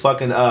to these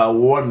fucking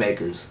award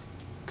makers.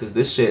 Because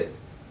this shit,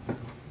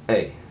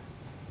 hey,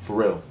 for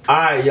real.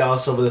 Alright, y'all,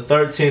 so for the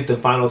 13th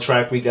and final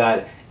track, we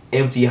got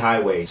Empty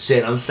Highway.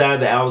 Shit, I'm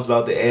sad the album's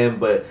about to end,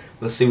 but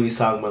let's see what he's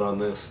talking about on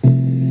this.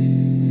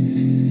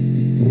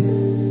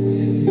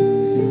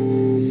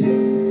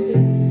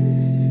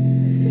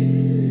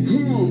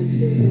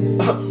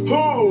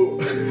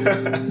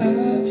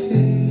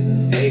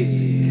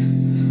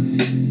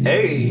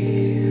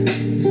 Hey,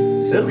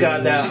 this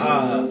got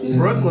that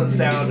Brooklyn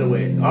sound to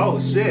it. Oh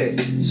shit,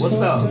 what's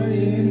up?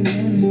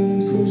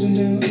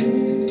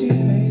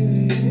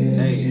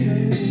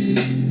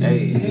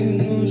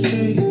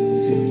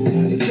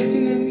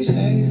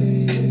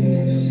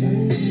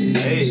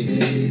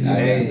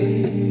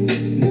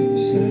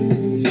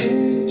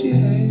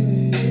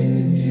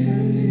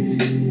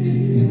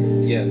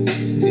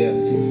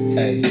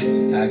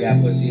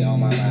 Pussy on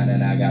my mind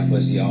and I got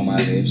pussy on my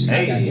lips.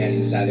 Hey. I got gas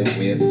inside the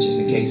whip just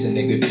in case a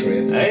nigga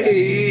trip.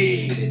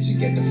 Hey. Bitch, you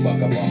get the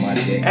fuck up on my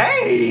dick.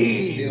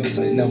 Hey.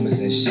 Still the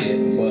numbers and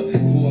shit, but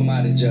who am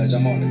I to judge?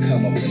 I'm on the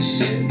come up and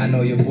shit. I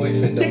know your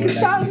boyfriend don't like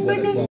shots,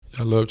 nigga.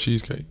 I love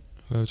cheesecake.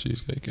 I love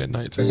cheesecake at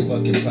night too. First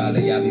fucking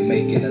probably I be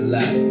making a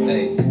lot.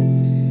 Hey,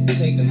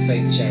 take them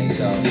fake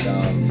chains off,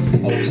 dog.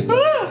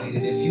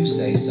 Overstated if you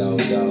say so,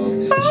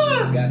 dog.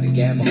 Got the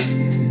gamma.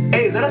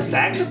 Hey, is that a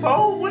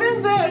saxophone? What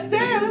is that?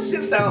 Damn, that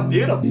shit sounds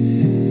beautiful.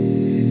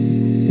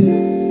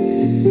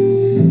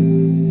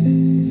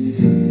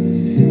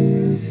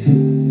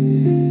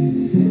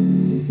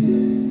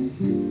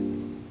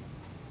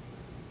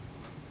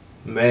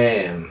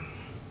 Man,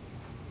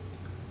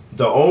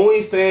 the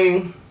only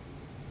thing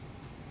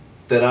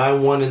that I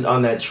wanted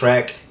on that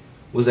track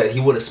was that he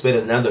would have spit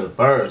another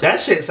verse. That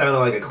shit sounded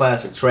like a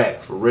classic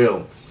track, for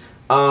real.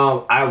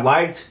 I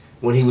liked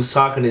when he was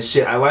talking this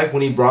shit. I like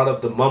when he brought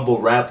up the mumble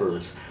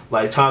rappers,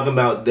 like talking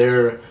about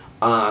their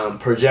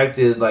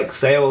projected like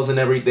sales and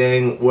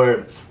everything,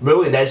 where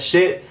really that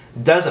shit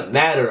doesn't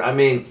matter. I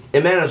mean,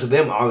 it matters to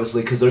them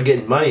obviously because they're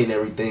getting money and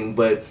everything,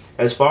 but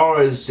as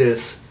far as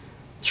just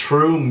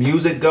true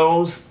music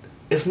goes,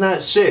 it's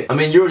not shit. I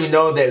mean, you already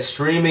know that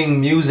streaming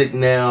music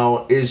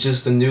now is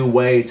just a new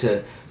way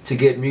to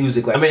get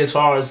music. Like, I mean, as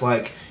far as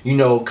like, you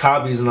know,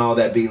 copies and all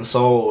that being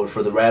sold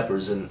for the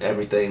rappers and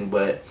everything,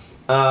 but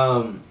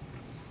I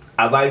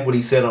like what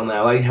he said on that.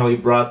 I like how he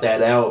brought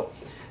that out.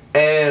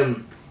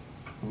 And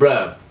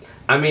bruh,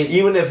 I mean,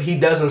 even if he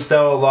doesn't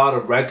sell a lot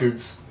of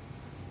records,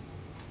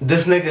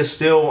 this nigga's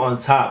still on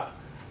top.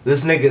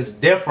 This nigga's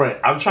different.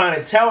 I'm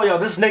trying to tell y'all,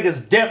 this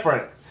nigga's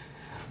different.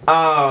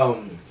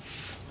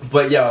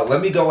 But yo,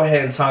 let me go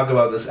ahead and talk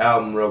about this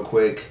album real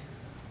quick.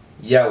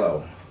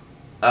 Yellow.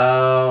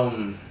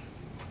 Man,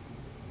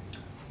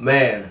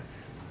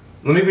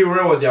 let me be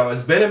real with y'all.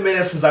 It's been a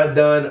minute since I've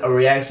done a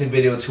reaction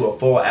video to a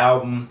full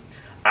album.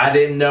 I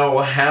didn't know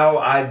how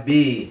I'd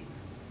be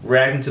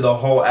reacting to the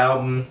whole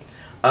album.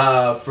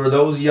 For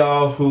those of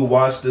y'all who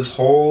watched this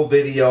whole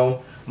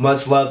video,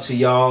 much love to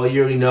y'all.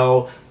 You already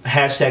know,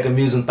 hashtag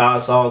amusing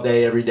thoughts all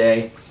day, every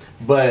day.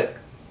 But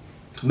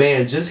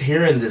man, just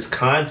hearing this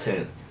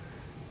content,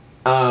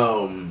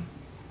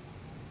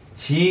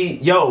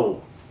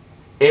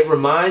 it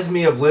reminds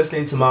me of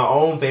listening to my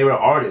own favorite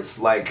artists.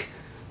 Like,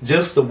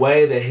 just the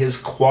way that his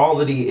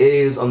quality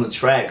is on the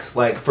tracks.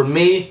 Like, for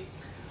me,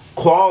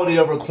 quality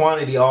over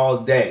quantity all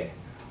day.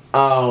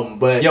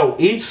 But yo,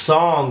 each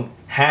song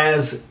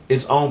has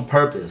its own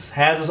purpose,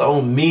 has its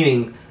own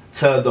meaning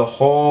to the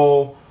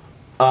whole,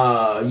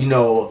 you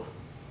know,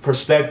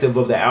 perspective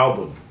of the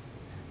album.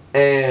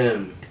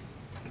 And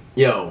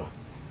yo,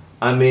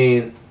 I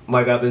mean,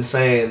 like I've been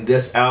saying,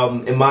 this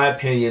album, in my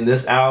opinion,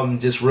 this album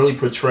just really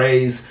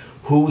portrays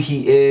who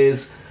he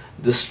is,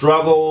 the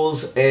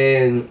struggles,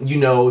 and, you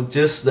know,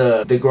 just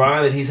the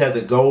grind that he's had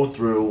to go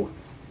through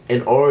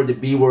in order to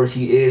be where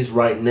he is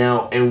right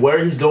now and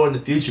where he's going in the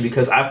future.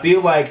 Because I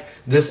feel like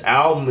this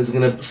album is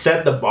going to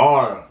set the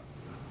bar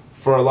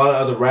for a lot of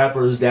other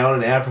rappers down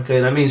in Africa,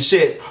 and I mean,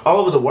 shit, all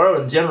over the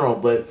world in general,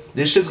 but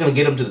this shit's going to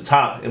get him to the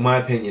top, in my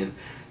opinion.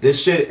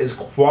 This shit is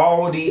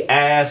quality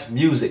ass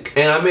music.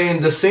 And I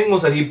mean, the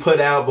singles that he put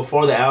out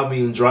before the album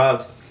even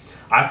dropped,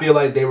 I feel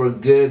like they were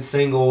good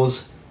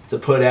singles to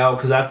put out,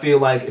 because I feel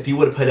like if he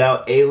would have put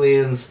out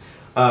Aliens,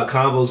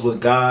 Convos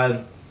with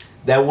God,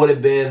 that would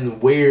have been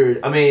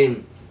weird. I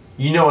mean,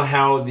 you know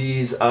how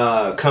these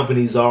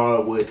companies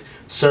are with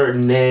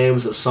certain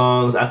names of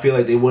songs. I feel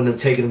like they wouldn't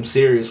have taken them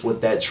serious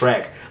with that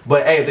track.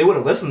 But hey, if they would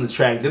have listened to the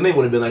track, then they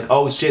would have been like,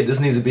 oh shit, this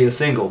needs to be a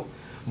single.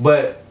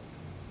 But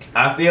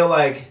I feel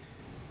like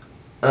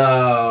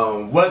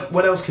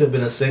what else could have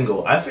been a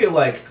single? I feel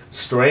like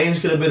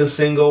Strange could have been a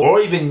single,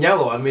 or even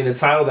Yellow. I mean, the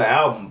title of the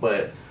album.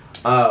 But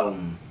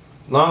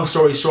long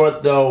story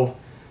short though,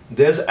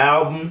 this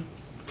album,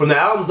 from the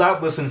albums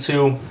I've listened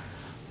to,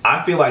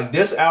 I feel like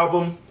this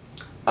album,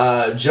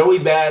 Joey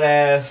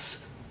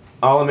Badass,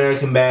 All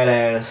American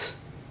Badass,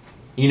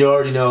 you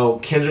already know,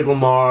 Kendrick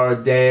Lamar,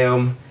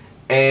 Damn,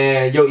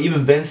 and yo,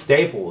 even Vince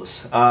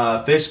Staples,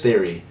 Fish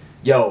Theory.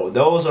 Yo,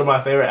 those are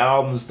my favorite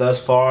albums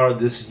thus far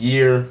this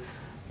year.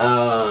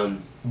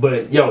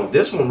 But yo,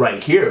 this one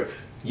right here,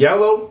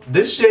 Yellow,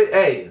 this shit,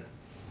 hey,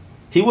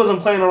 he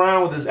wasn't playing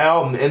around with this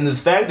album. And the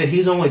fact that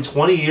he's only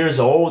 20 years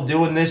old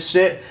doing this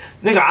shit,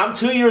 nigga, I'm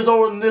 2 years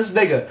older than this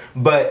nigga.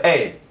 But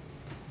hey,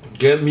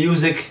 good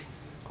music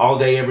all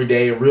day, every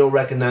day. Real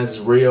recognizes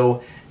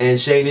real. And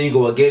Shane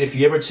Eagle, again, if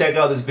you ever check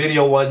out this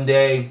video one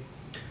day,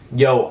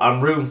 yo,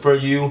 I'm rooting for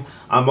you.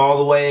 I'm all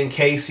the way in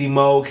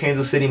KC,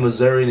 Kansas City,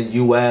 Missouri in the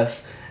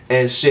US.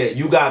 And shit,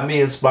 you got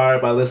me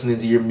inspired by listening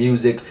to your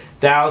music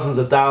thousands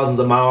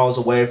of miles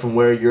away from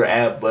where you're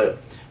at. But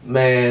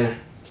man,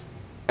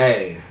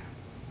 hey,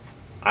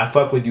 I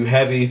fuck with you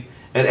heavy.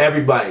 And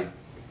everybody,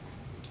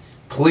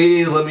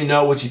 please let me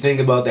know what you think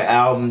about the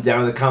album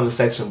down in the comment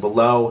section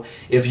below.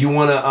 If you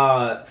want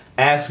to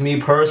ask me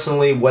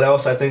personally what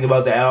else I think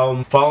about the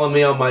album, follow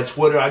me on my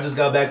Twitter. I just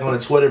got back on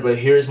Twitter, but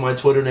here's my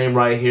Twitter name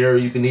right here.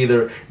 You can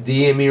either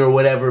DM me or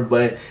whatever.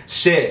 But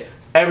shit,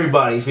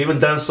 everybody, if you haven't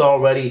done so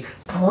already,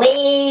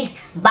 please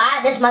buy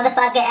this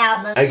motherfucking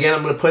album. Again,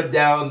 I'm going to put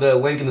down the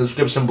link in the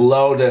description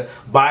below to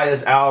buy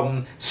this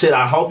album. Shit,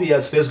 I hope he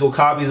has physical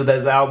copies of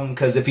this album,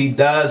 because if he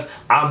does,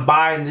 I'm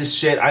buying this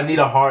shit. I need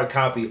a hard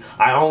copy.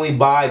 I only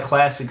buy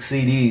classic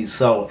CDs,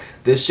 so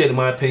this shit, in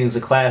my opinion, is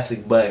a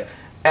classic. But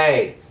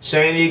hey,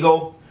 Shane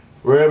Eagle,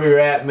 wherever you're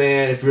at,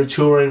 man, if you're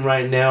touring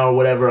right now or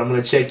whatever, I'm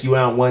going to check you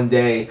out one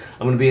day.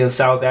 I'm going to be in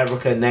South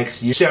Africa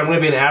next year. Shit, I'm going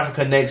to be in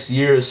Africa next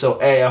year, so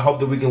hey, I hope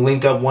that we can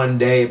link up one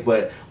day.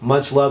 But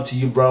much love to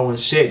you, bro, and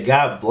shit,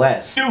 God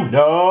bless. You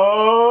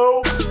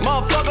know,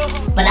 motherfucker.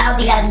 But I hope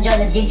you guys enjoyed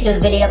this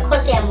YouTube video. Of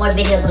course, we have more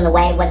videos on the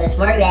way, whether it's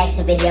more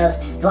reaction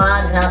videos,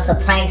 vlogs, and also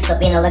pranks, so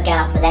be on the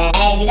lookout for that.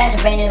 Hey, if you guys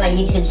are brand new to my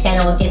YouTube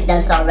channel, if you've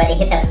done so already,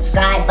 hit that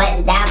subscribe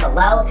button down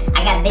below.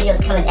 I got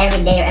videos coming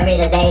every day or every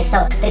other day,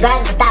 so the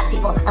grind doesn't stop,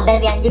 people. I'm gonna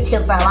be on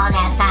YouTube for a long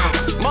ass time.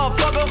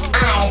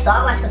 Alright, so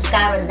all my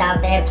subscribers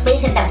out there,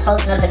 please hit that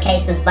post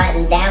notifications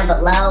button down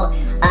below.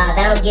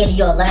 That'll give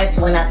you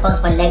alerts when I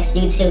post my next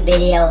YouTube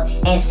video.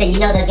 And shit, you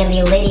know they're gonna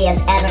be litty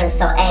as ever.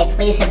 So hey,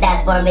 please hit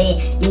that for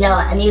me. You know,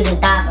 Amusing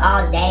Thoughts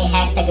all day.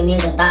 Hashtag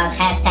Amusing Thoughts.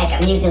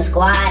 Hashtag Amusing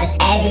Squad.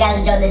 And if you guys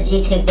enjoyed this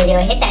YouTube video,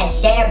 hit that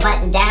share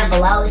button down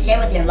below. Share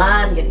with your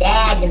mom, your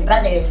dad, your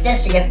brother, your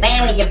sister, your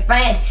family, your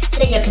friends.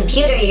 Share your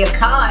computer, your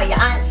car, your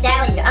Aunt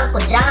Sally, your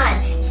Uncle John.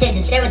 Shit,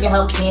 just share with your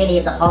whole community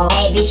as a whole.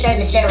 Hey, be sure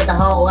to share with the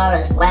whole world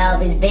as well.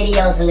 These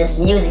videos and this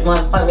music, more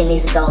importantly,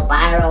 needs to go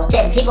viral.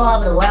 Shit, people all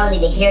over the world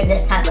need to hear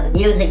this type of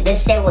music.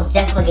 This shit will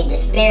definitely get your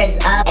spirits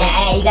up. And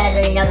hey, you guys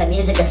already know that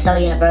music is so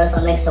universal,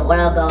 it makes the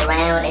world go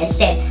round. And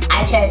shit,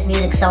 I cherish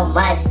music so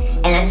much,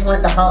 and I just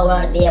want the whole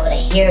world to be able to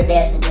hear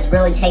this and just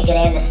really take it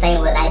in the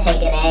same way that I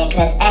take it in.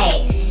 Cause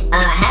hey,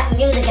 having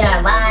music in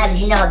our lives,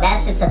 you know,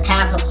 that's just a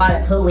powerful part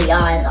of who we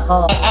are as a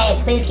whole. And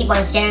hey, please keep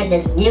on sharing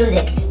this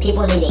music.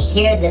 People need to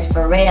hear this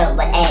for real.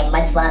 But hey,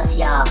 much love to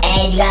y'all.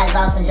 And if you guys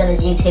also enjoyed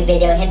this YouTube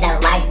video, hit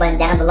that like button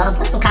down below.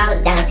 Put some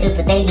comments down too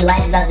for things you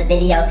liked about the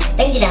video,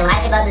 things you didn't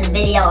like about this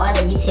video, or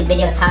the YouTube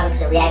video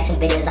topics or reaction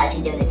videos I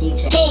should do in the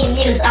future. Team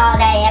Muse all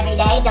day, every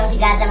day. Don't you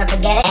guys ever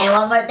forget it. And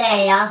one more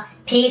thing, y'all.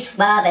 Peace,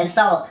 love, and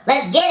soul.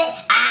 Let's get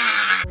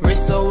it.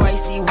 Wrist so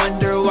icy,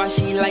 wonder why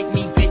she like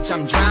me, bitch.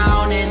 I'm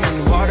drowning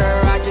in water.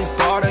 I just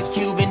bought a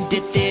cube and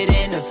dipped it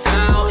in a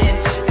fountain.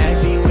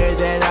 Everywhere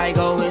that I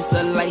go, it's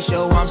a light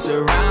show. I'm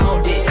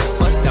surrounded.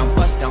 Bust down,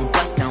 bust down,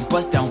 bust down,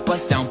 bust down,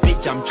 bust down,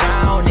 bitch. I'm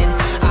drowning.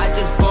 I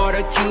just bought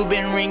a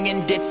Cuban ring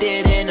and dipped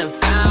it in a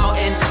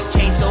fountain.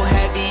 Chain so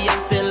heavy, I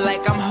feel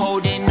like I'm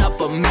holding up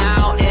a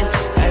mountain.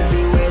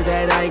 Everywhere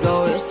that I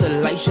go, it's a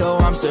light show.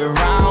 I'm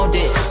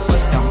surrounded.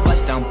 Bust down,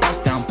 bust down,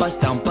 bust down,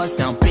 bust down, bust down.